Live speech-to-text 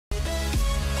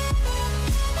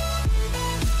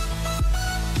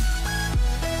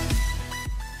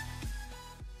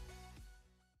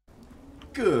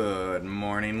Good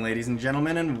morning, ladies and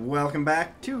gentlemen, and welcome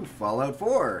back to Fallout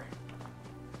 4.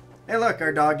 Hey look,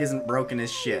 our dog isn't broken as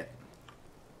shit.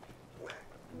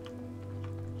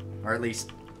 Or at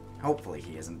least, hopefully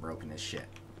he isn't broken as shit.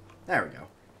 There we go.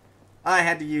 I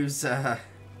had to use,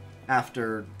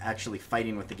 after actually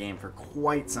fighting with the game for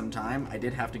quite some time, I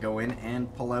did have to go in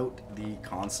and pull out the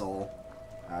console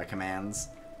commands.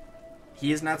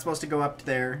 He is not supposed to go up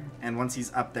there, and once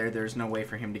he's up there, there's no way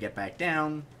for him to get back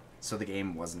down. So the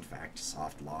game was in fact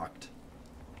soft locked.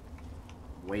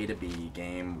 Way to be,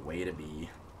 game, way to be.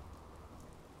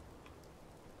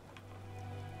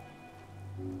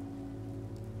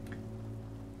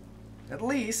 At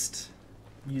least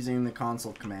using the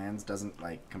console commands doesn't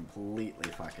like completely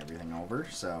fuck everything over,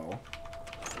 so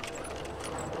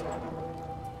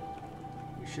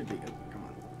we should be good. Come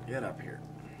on, get up here.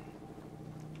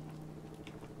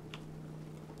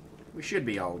 We should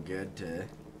be all good to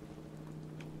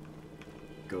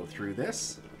go through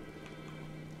this.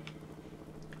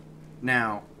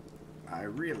 Now, I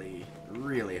really,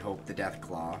 really hope the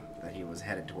Deathclaw that he was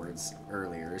headed towards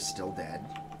earlier is still dead.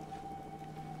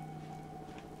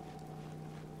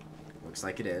 Looks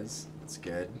like it is. It's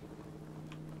good.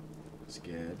 It's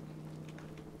good.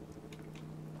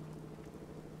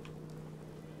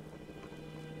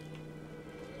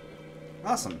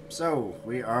 Awesome. So,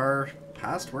 we are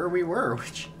past where we were,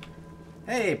 which...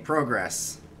 Hey,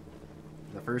 progress.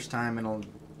 The first time in a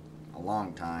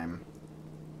long time.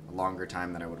 A longer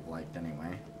time than I would have liked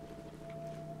anyway.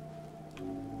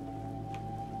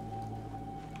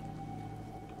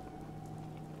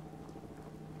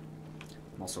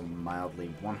 I'm also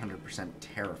mildly 100%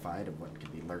 terrified of what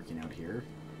could be lurking out here.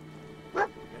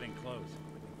 Getting close.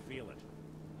 I can feel it.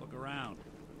 Look around.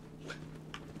 Okay,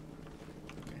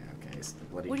 it's the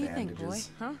bloody What do you bandages. think, boy?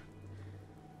 Huh?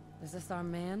 Is this our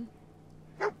man?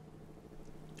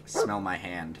 Smell my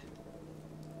hand.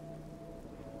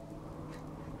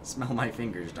 Smell my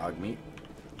fingers, Dogmeat.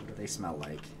 What do they smell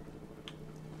like?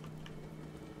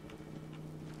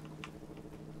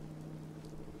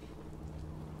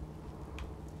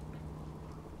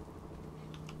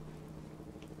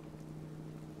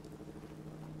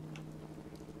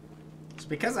 So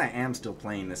because I am still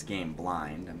playing this game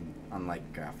blind, and unlike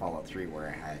Fallout 3 where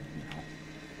I had,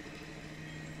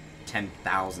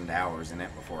 10,000 hours in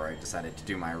it before I decided to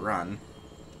do my run.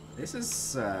 This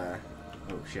is, oh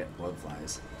shit, blood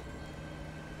flies.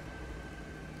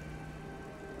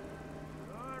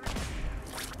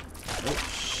 Oh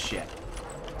shit.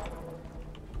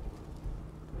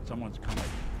 Someone's coming.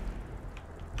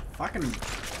 Fucking...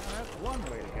 That's one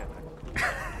way to get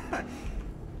them.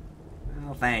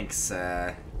 Well, thanks,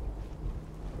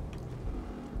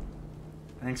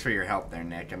 thanks for your help there,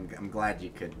 Nick. I'm glad you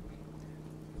could...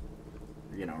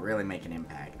 really make an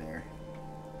impact there.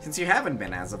 Since you haven't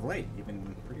been as of late, you've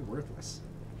been pretty worthless.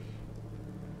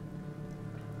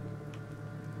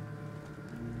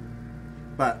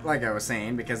 But, like I was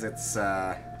saying, because it's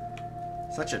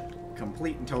such a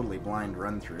complete and totally blind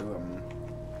run-through, I'm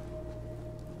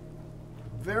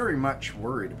very much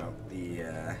worried about the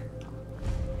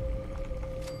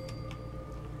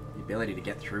ability to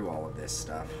get through all of this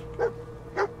stuff.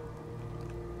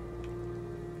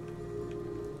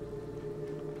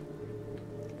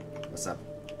 What's up?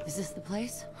 Is this the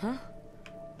place? Huh?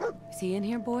 Is he in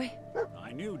here, boy?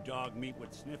 I knew Dogmeat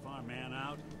would sniff our man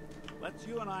out. Let's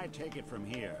you and I take it from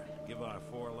here. Give our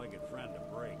four-legged friend a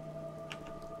break.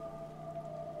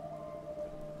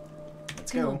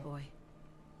 Let's Come go. on, boy.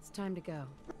 It's time to go.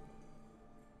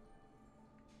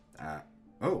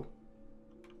 Oh.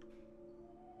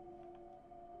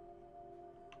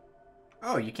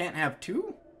 Oh, you can't have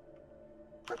two?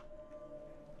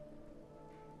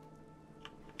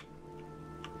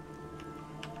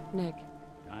 Nick.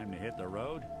 Time to hit the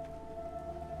road?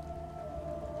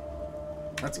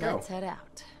 Let's go. Let's head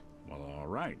out. Well, all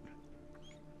right.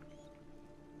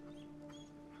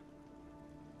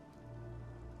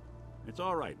 It's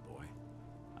all right, boy.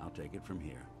 I'll take it from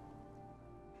here.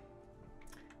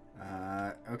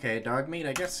 Okay, Dogmeat,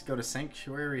 I guess go to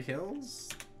Sanctuary Hills?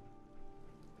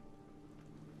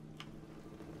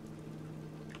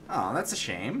 Oh, that's a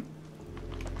shame.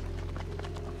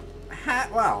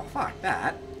 Well, fuck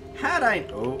that. Had I...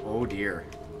 Oh dear.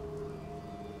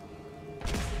 I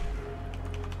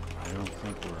don't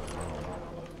think we're alone.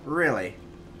 Really?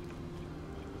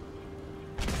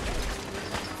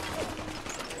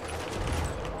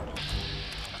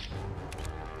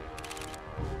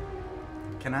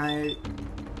 Can I...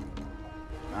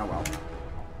 Oh, well.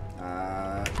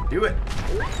 Do it.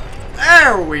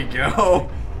 There we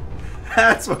go!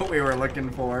 That's what we were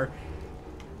looking for.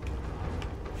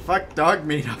 Fuck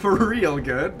Dogmeat up real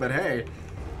good, but hey.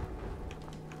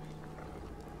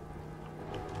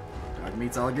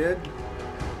 Dogmeat's all good.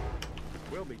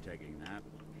 We'll be taking that.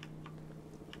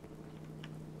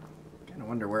 Kinda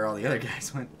wonder where all the other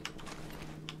guys went.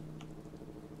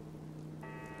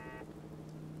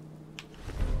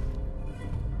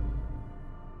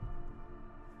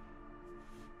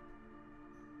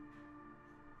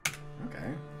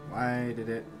 Okay. Why did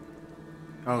it...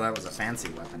 Oh, that was a fancy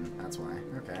weapon. That's why.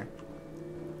 Okay.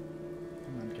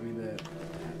 Come on, give me the...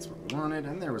 That's what we wanted.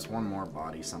 And there was one more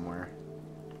body somewhere.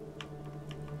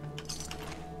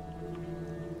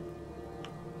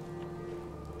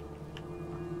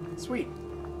 Sweet.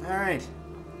 Alright.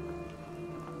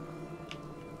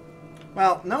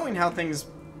 Well, knowing how things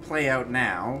play out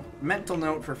now, mental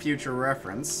note for future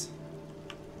reference.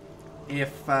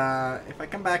 If I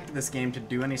come back to this game to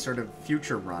do any sort of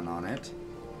future run on it,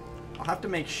 I'll have to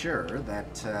make sure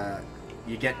that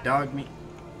you get Dogmeat.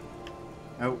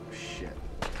 Oh, shit.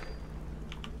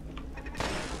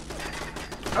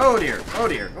 Oh dear, oh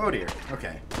dear, oh dear.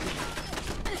 Okay.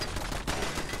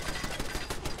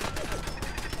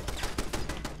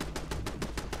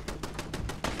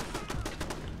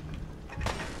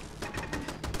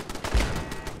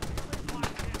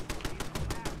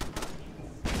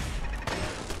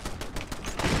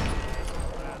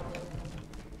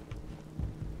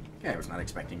 Okay, I was not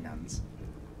expecting guns.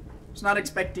 I was not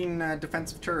expecting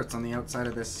defensive turrets on the outside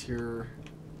of this here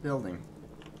building.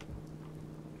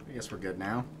 I guess we're good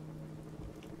now.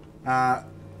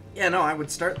 Yeah, no, I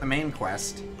would start the main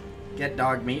quest. Get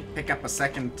Dogmeat, pick up a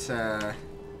second,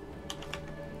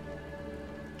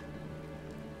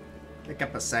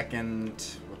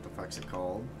 what the fuck's it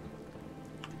called?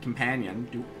 Companion,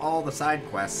 do all the side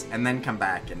quests, and then come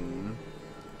back and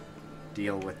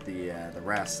deal with the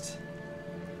rest.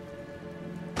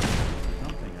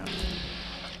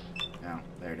 Oh,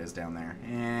 there it is down there.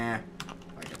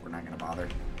 Fuck it, we're not gonna bother.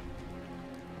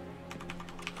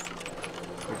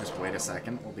 We'll just wait a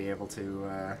second. We'll be able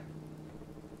to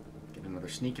get another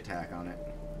sneak attack on it.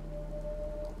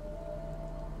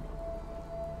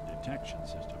 Detection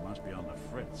system must be on the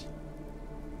fritz.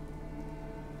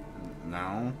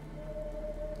 No.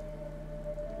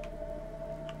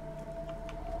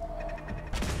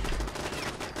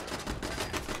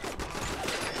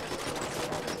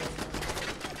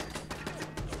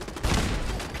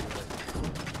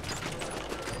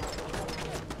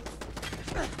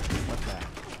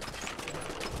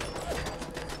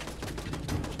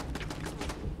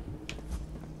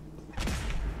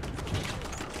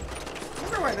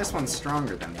 This one's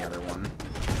stronger than the other one.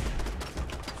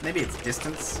 Maybe it's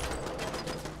distance.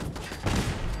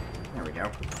 There we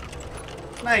go.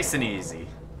 Nice and easy.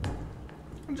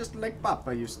 Just like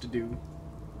Papa used to do.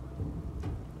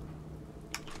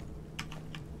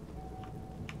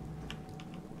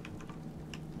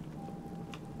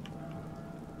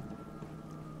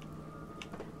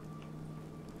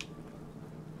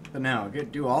 But no,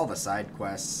 good. Do all the side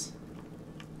quests.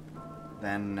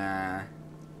 Then,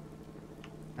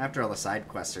 after all the side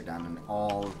quests are done and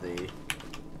all of the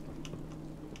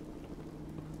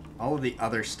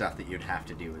other stuff that you'd have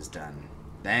to do is done,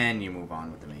 then you move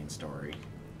on with the main story.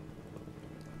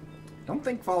 Don't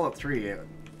think Fallout 3,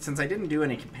 since I didn't do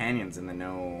any companions in the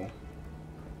no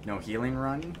healing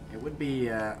run, it would be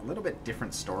a little bit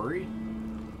different story.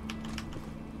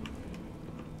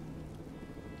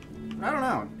 I don't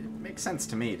know, it makes sense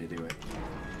to me to do it.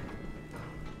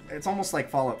 It's almost like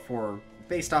Fallout 4,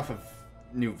 based off of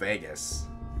New Vegas,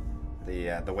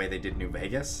 the way they did New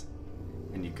Vegas,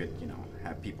 and you could, you know,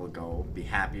 have people go be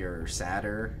happier or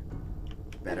sadder,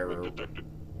 better. Detected.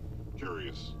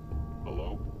 Curious.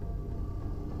 Hello?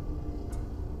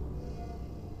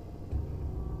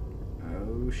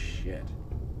 Oh shit.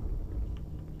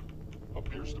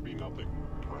 Appears to be nothing.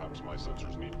 Perhaps my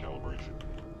sensors need calibration.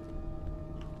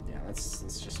 Yeah,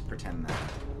 let's just pretend that.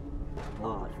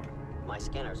 Odd. My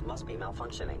scanners must be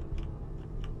malfunctioning.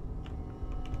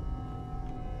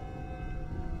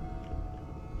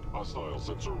 Hostile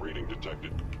sensor reading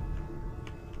detected.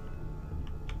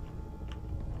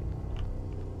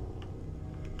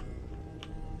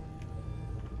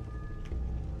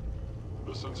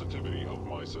 The sensitivity of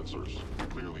my sensors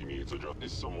clearly needs adjustment.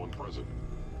 Is someone present?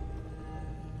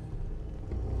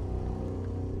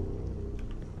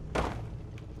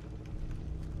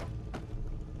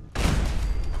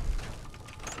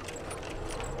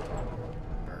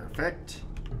 Perfect.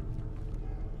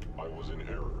 I was in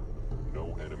error.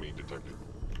 No enemy detected.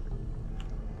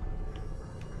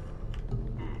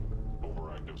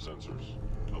 Overactive sensors.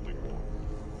 Nothing more.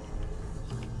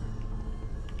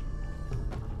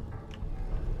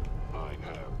 I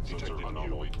have Sensor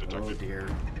anomaly Oh detected. dear.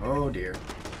 Oh dear.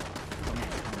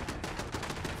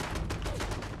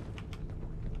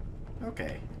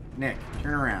 Okay. Nick,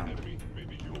 turn around. Enemy may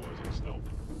be utilizing stealth.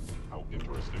 How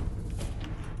interesting.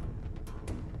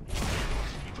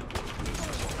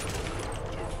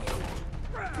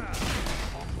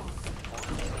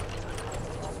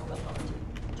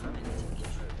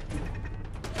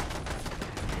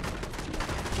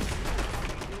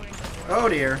 Oh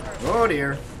dear. Oh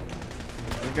dear.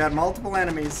 We've got multiple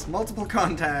enemies, multiple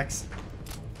contacts.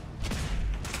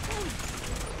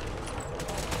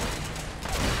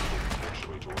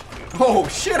 Oh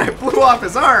shit, I blew off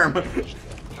his arm!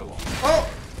 Oh!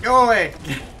 Go away!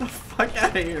 Get the fuck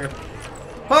out of here!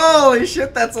 Holy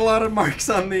shit, that's a lot of marks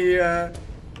on the,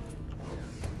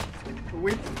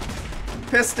 We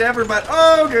pissed everybody.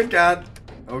 Oh, good god!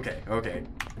 Okay, okay.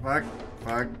 Fuck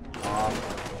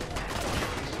off.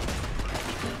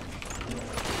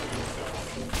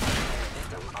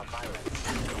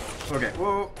 Okay,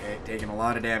 whoa, okay, taking a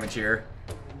lot of damage here.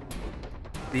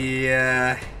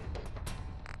 The,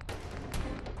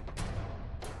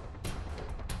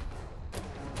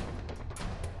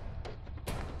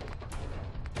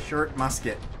 short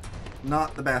musket.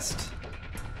 Not the best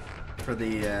for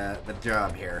the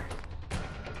job here.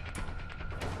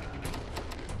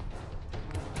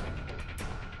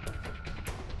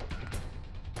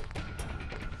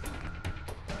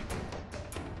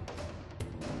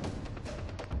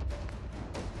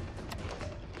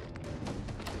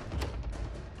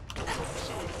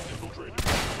 Infiltrated.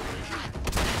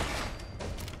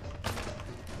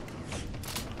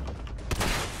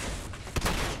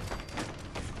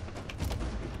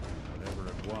 Whatever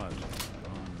it was,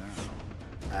 gone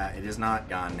now. It is not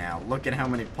gone now. Look at how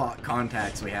many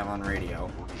contacts we have on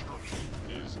radio. Your destruction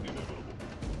is inevitable.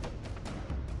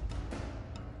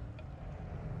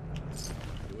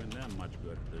 Doing them much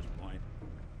good at this point.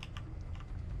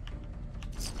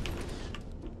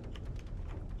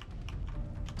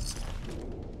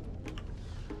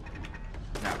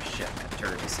 Oh shit, that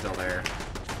turret is still there.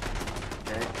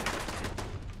 Okay.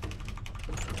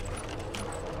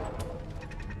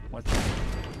 What's that?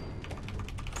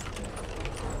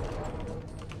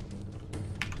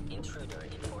 Intruder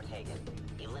in Fort Hagen.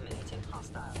 Eliminating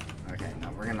hostile. Okay,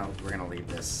 no, we're gonna leave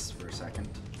this for a second.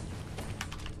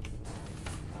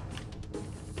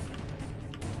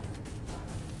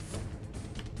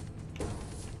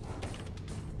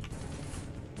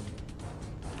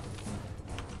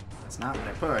 That's not what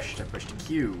I pushed. I pushed a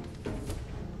Q.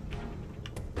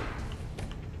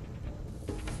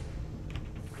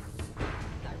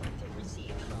 Directive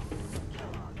received from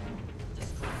Kellogg.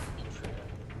 Destroy intruder.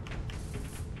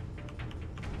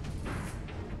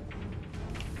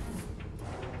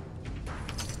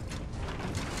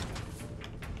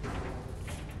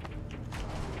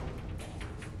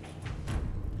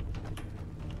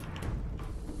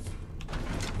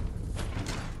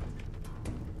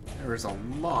 There was a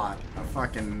lot of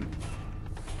fucking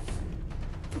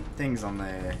things on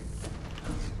the...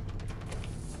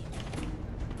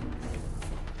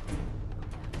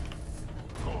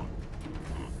 Gone.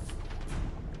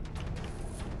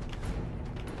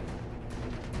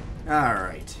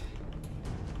 Alright.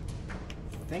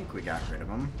 I think we got rid of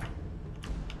them.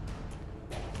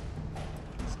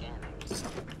 Scanning.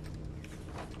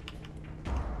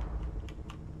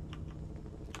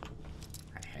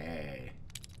 Hey.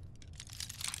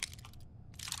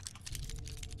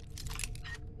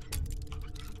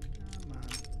 Come on.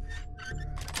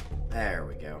 There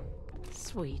we go.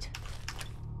 Sweet.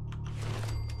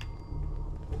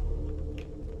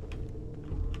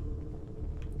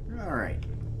 Alright.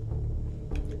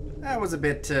 That was a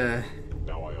bit,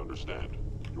 Now I understand.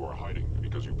 You are hiding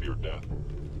because you fear death.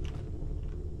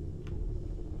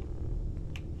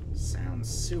 sounds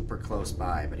super close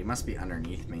by, but he must be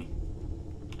underneath me.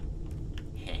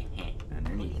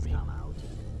 Underneath Please me. come out.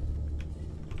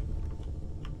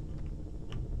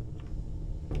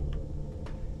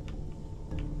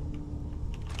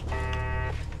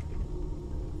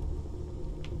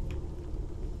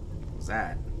 What was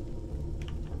that?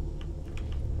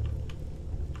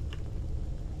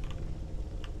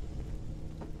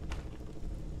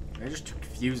 I just took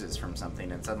fuses from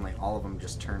something and suddenly all of them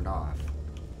just turned off.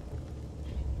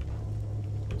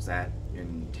 Was that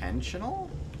intentional?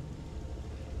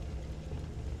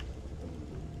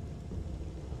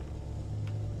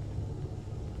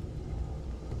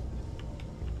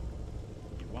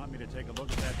 You want me to take a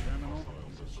look at that terminal?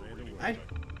 Say the word.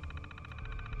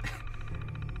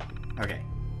 Okay.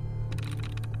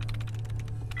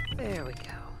 There we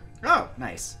go. Oh,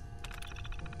 nice.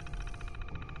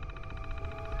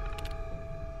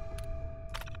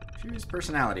 Choose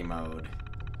personality mode.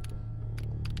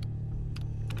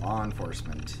 Law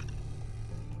enforcement.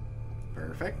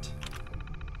 Perfect.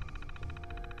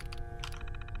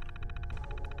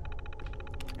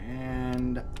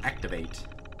 And activate.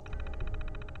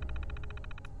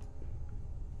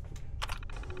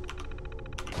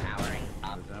 Powering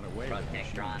up. Is that a way?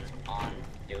 Protectron on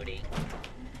duty.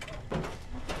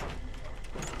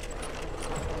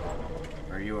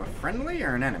 Are you a friendly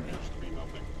or an enemy? Appears to be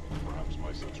nothing. Perhaps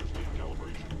my sensors need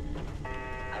calibration.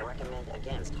 I recommend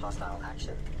against hostile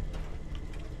action.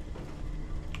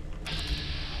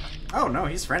 Oh no,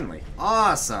 he's friendly.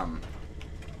 Awesome.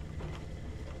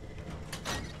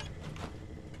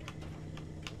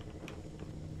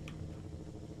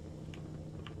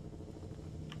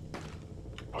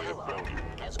 I have found you.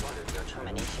 Has ordered your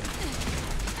termination.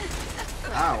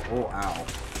 Ow, oh, ow.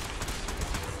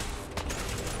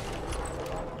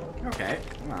 Okay,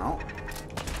 well.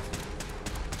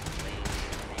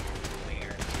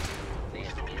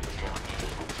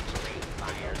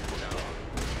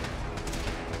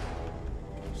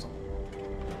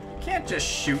 Can't just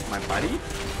shoot my buddy.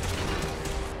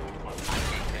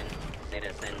 Attention,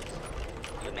 citizens.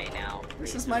 You may now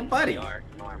This is my buddy. your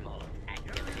normal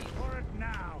activity. For it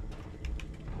now.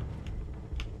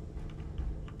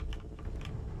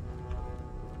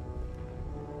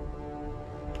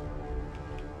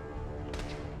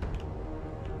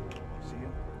 See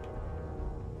him?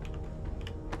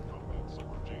 Combat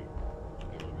subroutine.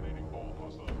 Eliminating all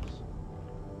hostiles.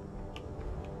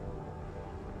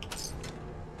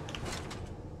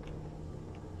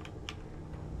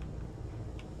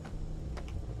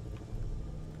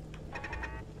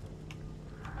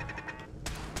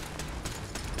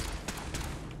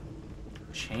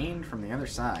 Chained from the other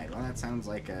side. Well, that sounds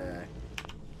like a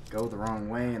go the wrong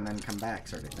way and then come back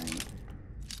sort of thing.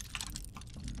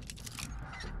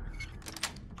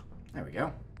 There we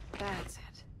go. That's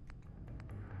it.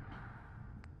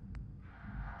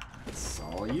 It's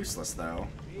all useless though.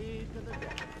 Speed to the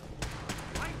deck.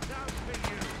 Lights out for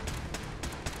you.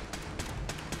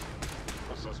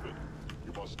 Assessment.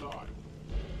 You must die.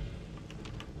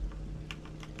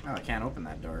 Oh, I can't open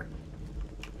that door.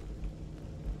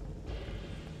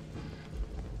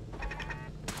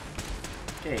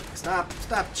 Okay, stop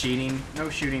cheating. No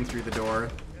shooting through the door.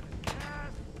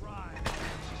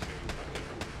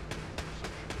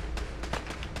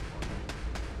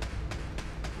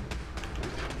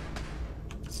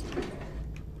 Just right.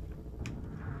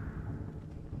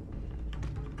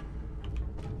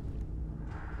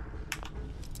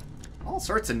 All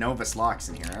sorts of Novus locks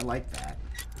in here. I like that.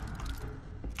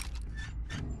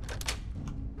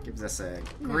 Gives us a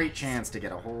great chance to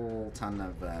get a whole ton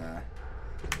of,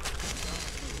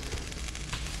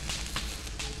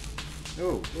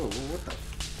 Oh, what the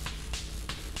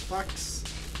fucks?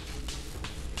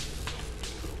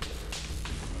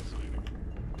 Fascinating.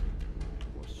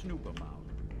 We'll snoop him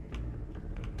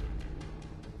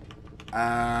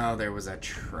out. Oh, there was a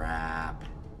trap.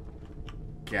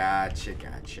 Gotcha. If they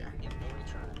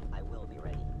return, I will be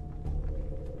ready.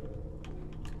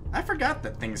 I forgot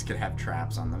that things could have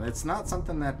traps on them. It's not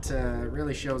something that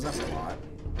really shows up a lot.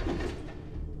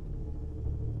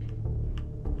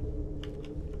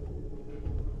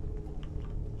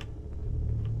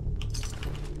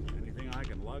 Anything I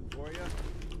can lug for you?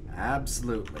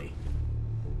 Absolutely.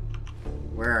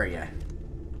 Where are you?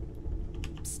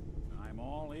 I'm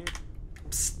all in.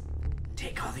 Psst.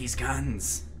 Take all these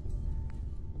guns.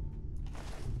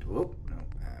 Whoop. No,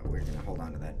 we're gonna hold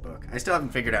on to that book. I still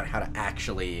haven't figured out how to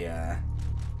actually,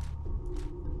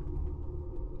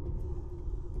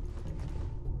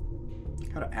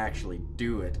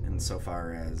 do it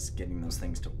insofar as getting those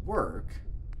things to work.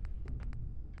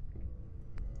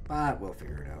 But we'll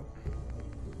figure it out.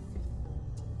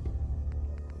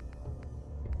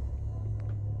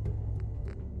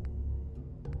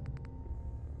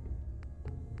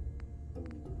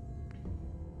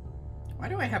 Why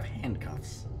do I have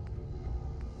handcuffs?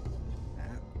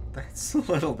 That's a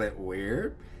little bit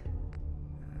weird.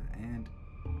 And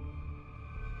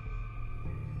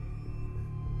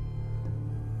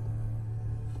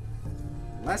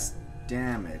less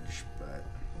damage, but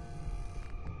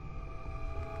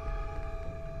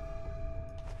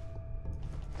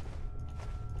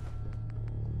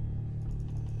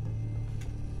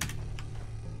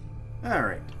all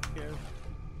right.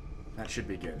 That should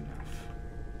be good enough.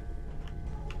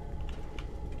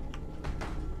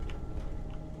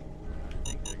 I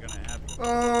think they're gonna have to.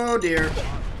 Oh dear.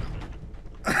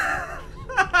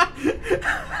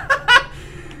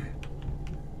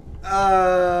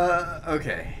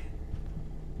 Okay.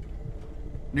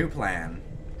 New plan.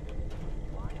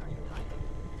 Why are you hiding?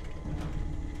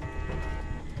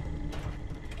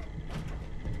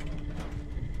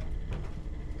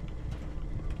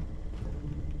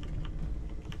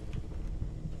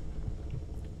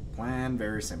 Plan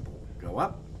very simple. Go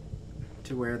up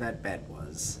to where that bed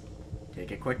was. Take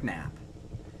a quick nap.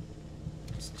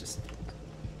 Just...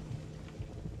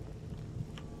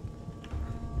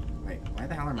 Wait, why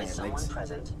the hell are my Is legs... someone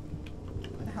present?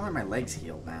 Why the hell are my legs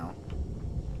healed now?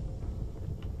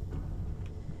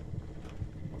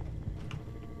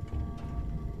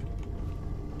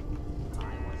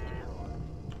 I was in error.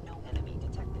 No enemy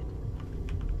detected.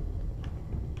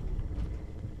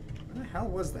 Where the hell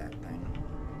was that thing?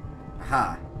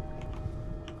 Aha.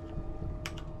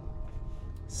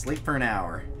 Sleep for an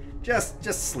hour. Just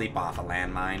sleep off a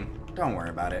landmine. Don't worry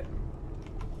about it.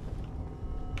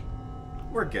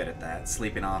 We're good at that,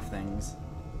 sleeping off things.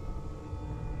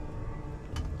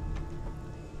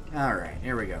 Alright,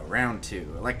 here we go. Round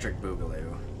 2. Electric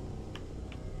Boogaloo.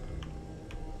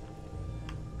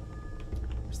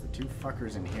 There's the 2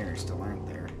 fuckers in here still aren't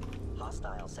there.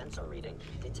 Hostile sensor reading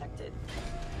detected.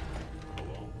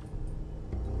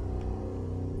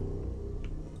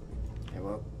 Okay,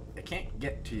 well, I can't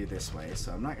get to you this way,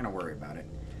 so I'm not going to worry about it.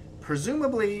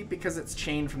 Presumably, because it's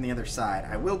chained from the other side,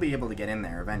 I will be able to get in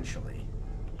there eventually.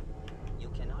 You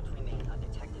cannot remain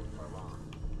undetected for long.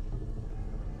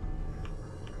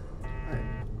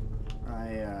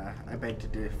 I beg to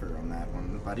differ on that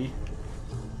one, buddy.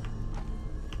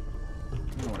 I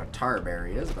don't know what a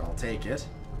tarberry is, but I'll take it.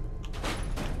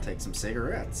 I'll take some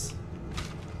cigarettes.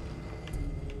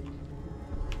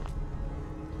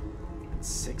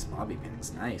 6 bobby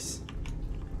pins, nice.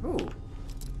 Ooh.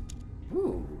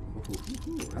 Ooh.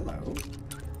 Hello.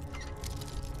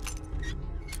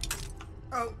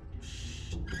 Oh.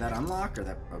 Did that unlock or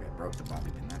that? Okay, broke the bobby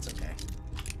pin. That's okay.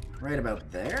 Right about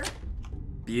there.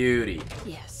 Beauty.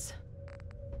 Yes.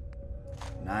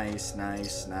 Nice,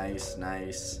 nice, nice,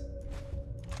 nice.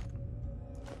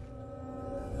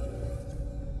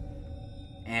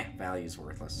 Value's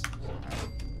worthless.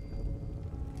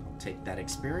 I'll take that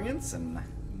experience and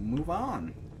move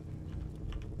on.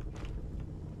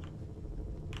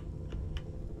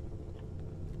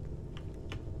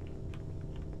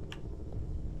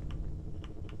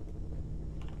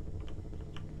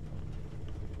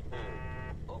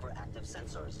 Overactive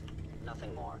sensors.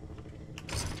 Nothing more.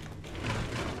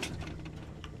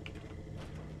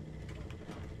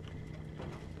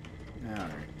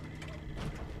 Alright.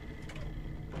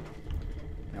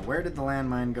 Now where did the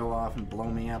landmine go off and blow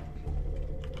me up?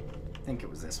 I think it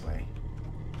was this way.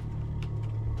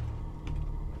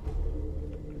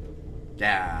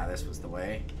 Yeah, this was the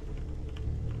way.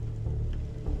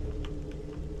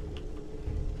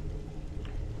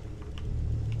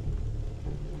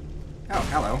 Oh,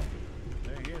 hello.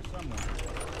 They're here somewhere.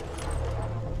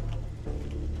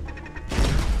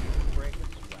 Break it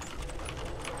sweat.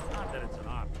 Not that it's an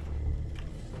option.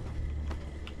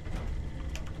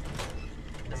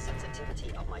 The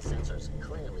sensitivity of my sensors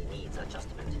clearly needs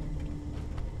adjustment.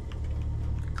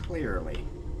 Clearly.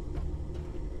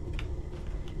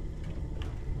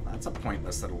 That's a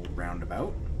pointless little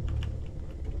roundabout.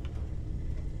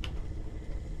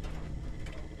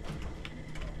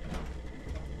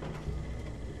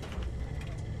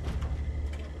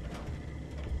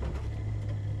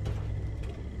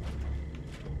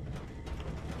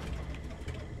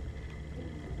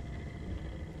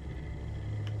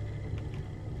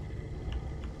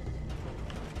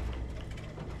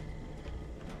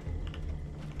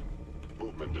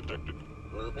 Movement detected.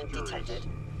 Movement Curious. detected.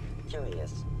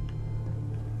 Curious.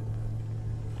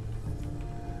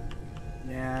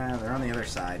 Yeah, they're on the other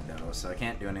side though, so I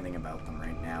can't do anything about them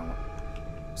right now.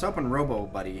 I was hoping Robo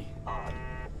Buddy. Odd.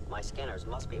 My scanners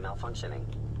must be malfunctioning.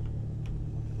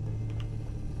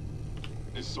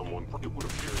 Is someone... It would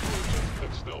appear your attempt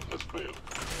at stealth has failed.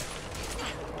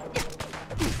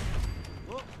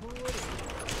 Look who it is.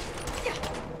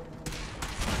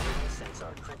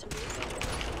 Sensor critically damaged.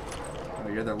 Oh,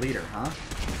 you're the leader, huh?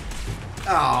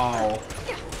 Oh!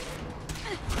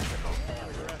 Critical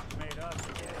failure. Underestimate us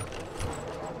again.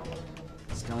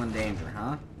 Still in danger,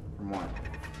 huh? From what?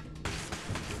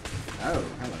 Oh,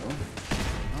 hello.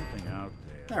 Something out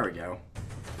there. There we go.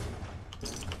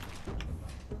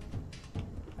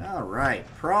 Alright,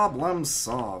 problem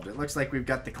solved. It looks like we've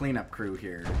got the cleanup crew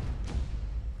here.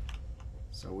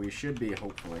 So we should be,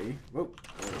 hopefully... Whoa,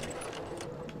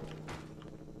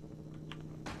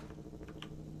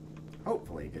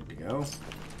 hopefully good to go.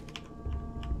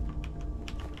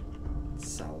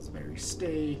 Salisbury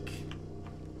steak.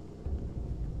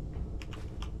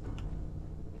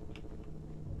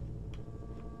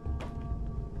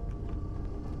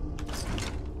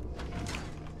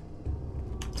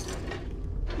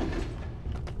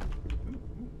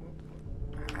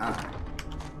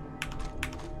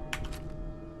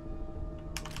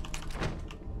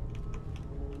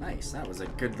 Nice, that was a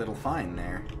good little find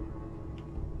there.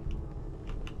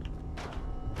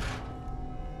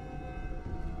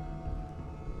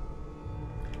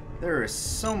 There is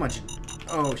so much...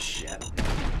 Oh, shit.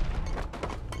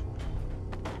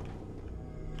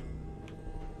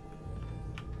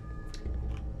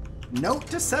 Note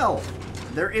to self.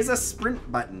 There is a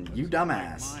sprint button, you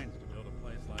dumbass.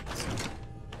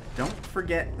 Don't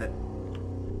forget that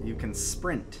you can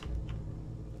sprint.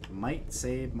 Might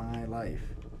save my life.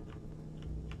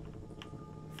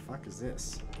 Fuck is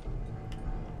this?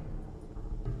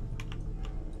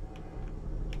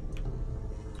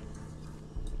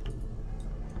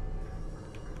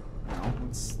 No,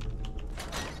 let's...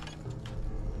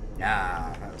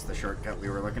 Yeah, that was the shortcut we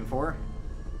were looking for.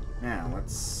 Now,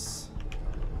 let's...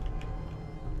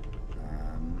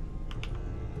 How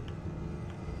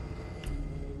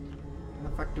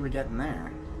the fuck do we get in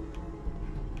there?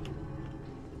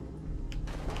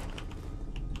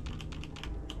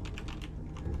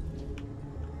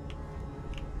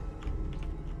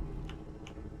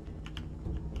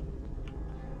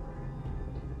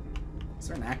 Is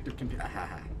there an active computer?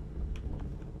 Haha.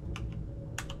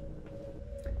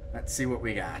 Let's see what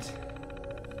we got.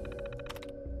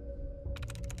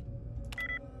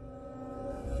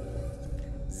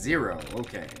 Zero,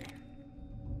 okay.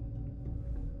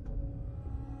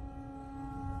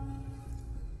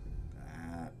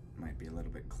 That might be a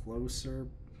little bit closer.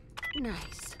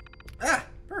 Nice. Ah,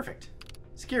 perfect.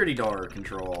 Security door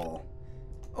control.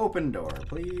 Open door,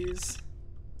 please.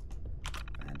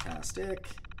 Fantastic.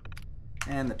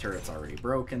 And the turret's already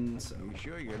broken, so... You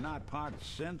sure you're not part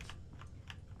synth?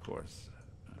 Of course.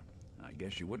 I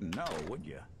guess you wouldn't know, would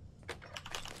you?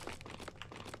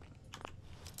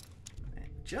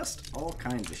 Just all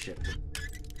kinds of shit.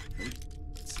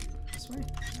 Let's see. This way?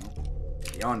 No.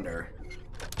 Yonder.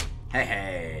 Hey,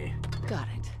 hey. Got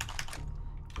it.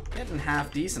 Getting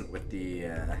half decent with the,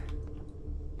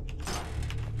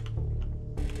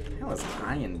 hell is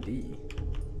I and D?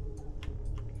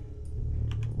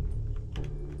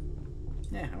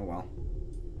 Yeah, oh well.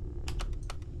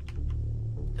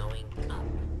 Going up.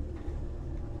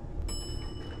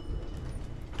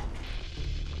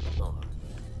 Floor.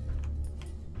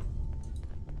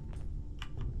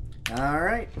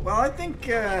 Alright, well I think,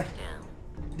 Down.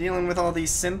 dealing with all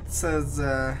these synths has,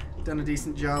 done a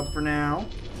decent job for now.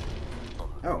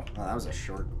 Oh, well that was a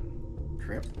short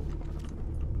trip.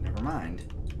 Never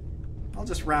mind. I'll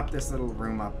just wrap this little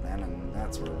room up then, and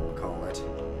that's where we'll call it.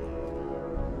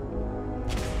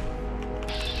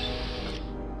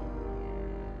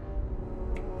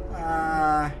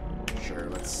 Sure,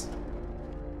 let's...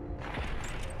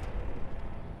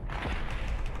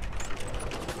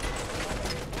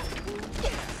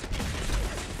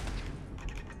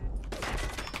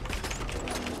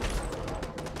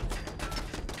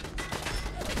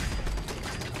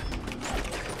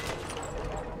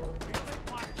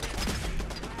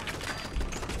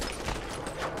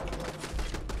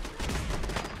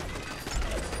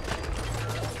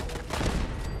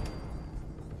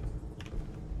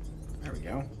 There we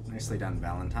go. Nicely done,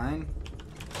 Valentine.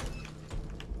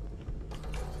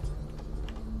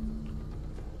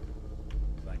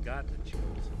 If I got to choose,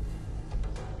 this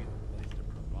would be the place to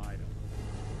provide them.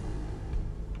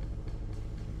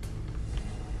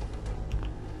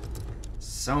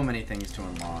 So many things to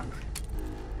unlock.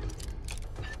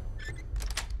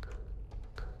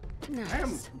 Nice.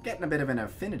 I'm getting a bit of an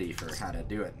affinity for how to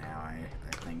do it now, I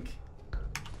think.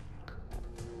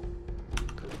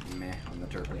 Meh on the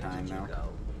turpentine though.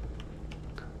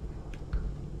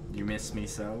 You miss me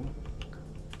so?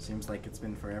 Seems like it's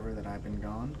been forever that I've been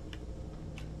gone.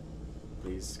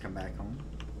 Please come back home.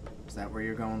 Is that where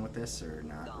you're going with this, or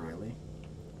not really?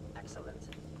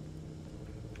 Excellent.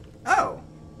 Oh!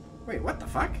 Wait, what the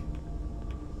fuck?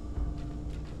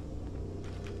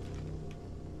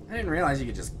 I didn't realize you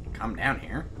could just come down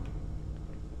here.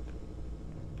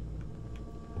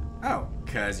 Oh,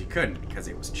 because you couldn't, because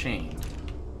it was chained.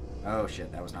 Oh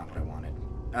shit, that was not what I wanted.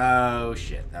 Oh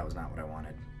shit, that was not what I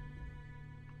wanted.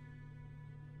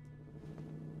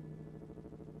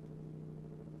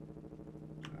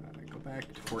 Go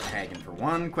back to Fort Hagen for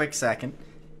one quick second.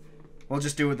 We'll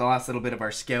just do the last little bit of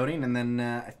our scouting, and then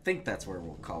I think that's where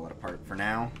we'll call it apart for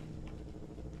now.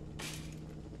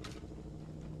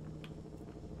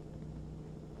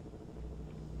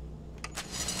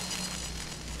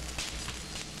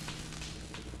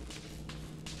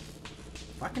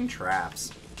 Fucking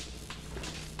traps.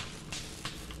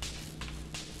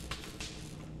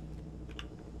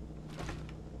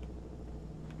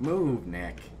 Move,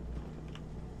 Nick.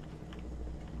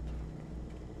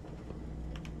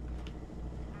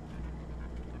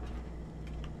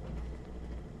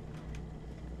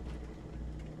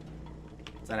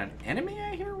 that an enemy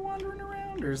I hear wandering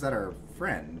around, or is that our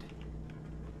friend?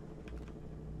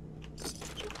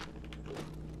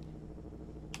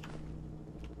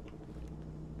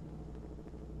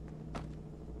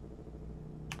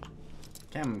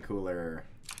 Chem cooler.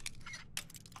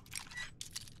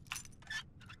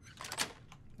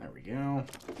 There we go.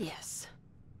 Yes.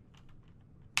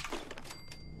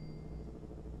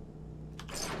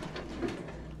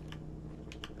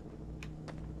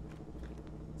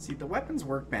 See, the weapons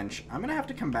workbench, I'm gonna have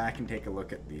to come back and take a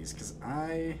look at these, because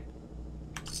I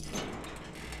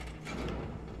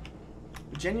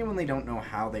genuinely don't know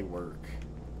how they work.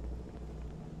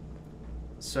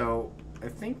 So, I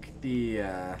think the,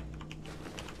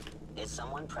 Is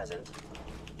someone present?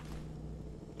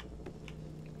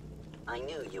 I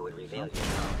knew you would reveal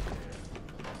yourself.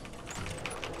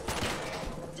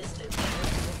 Distance.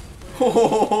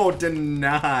 Oh,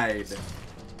 denied.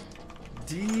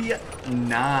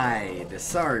 Denied.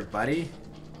 Sorry, buddy.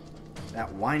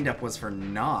 That wind-up was for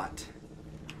naught.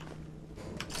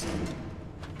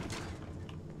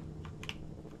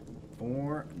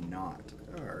 For naught.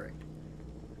 Alright.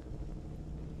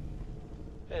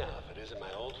 Yeah, if it isn't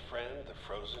my old friend, the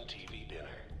frozen TV dinner.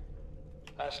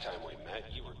 Last time we met,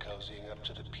 you were cozying up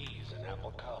to the peas and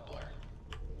apple cobbler.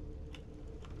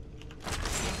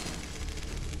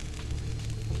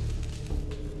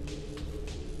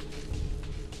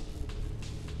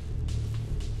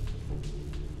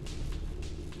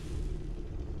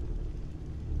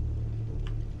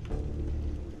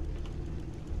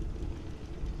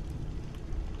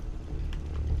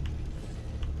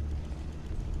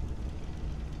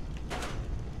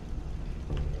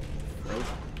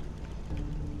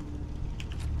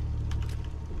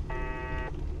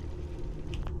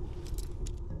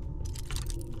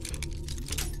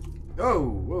 Oh,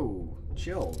 whoa,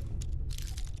 chill.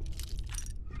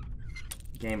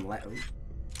 Game lagged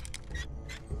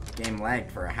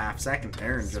for a half second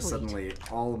there, and just Sweet. suddenly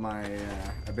all of my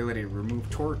ability to remove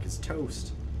torque is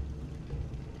toast.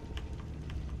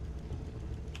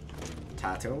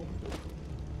 Tato.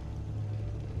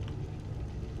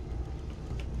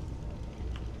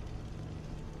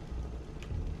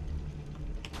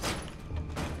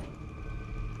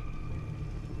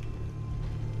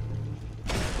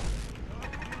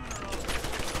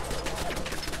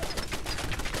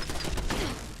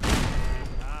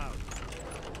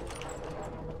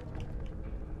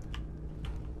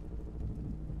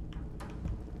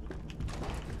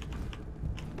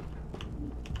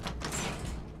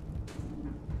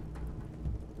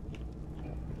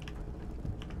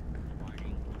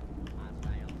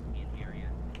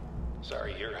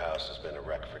 Sorry, your house has been a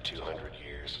wreck for 200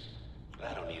 years. But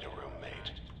I don't need a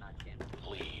roommate.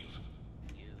 Leave.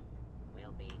 You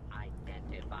will be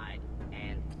identified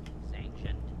and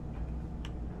sanctioned.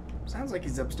 Sounds like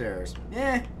he's upstairs.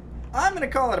 Eh, I'm gonna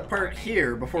call it a part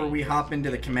here before we hop into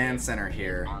the command center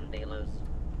here. On the loose.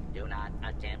 Do not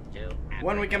attempt to.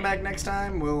 When we come back next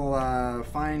time, we'll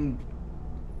find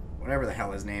whatever the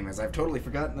hell his name is. I've totally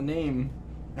forgotten the name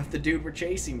of the dude we're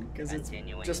chasing, because it's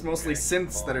just mostly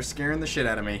synths that are scaring the shit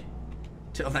out of me.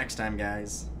 Till next time,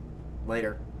 guys.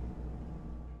 Later.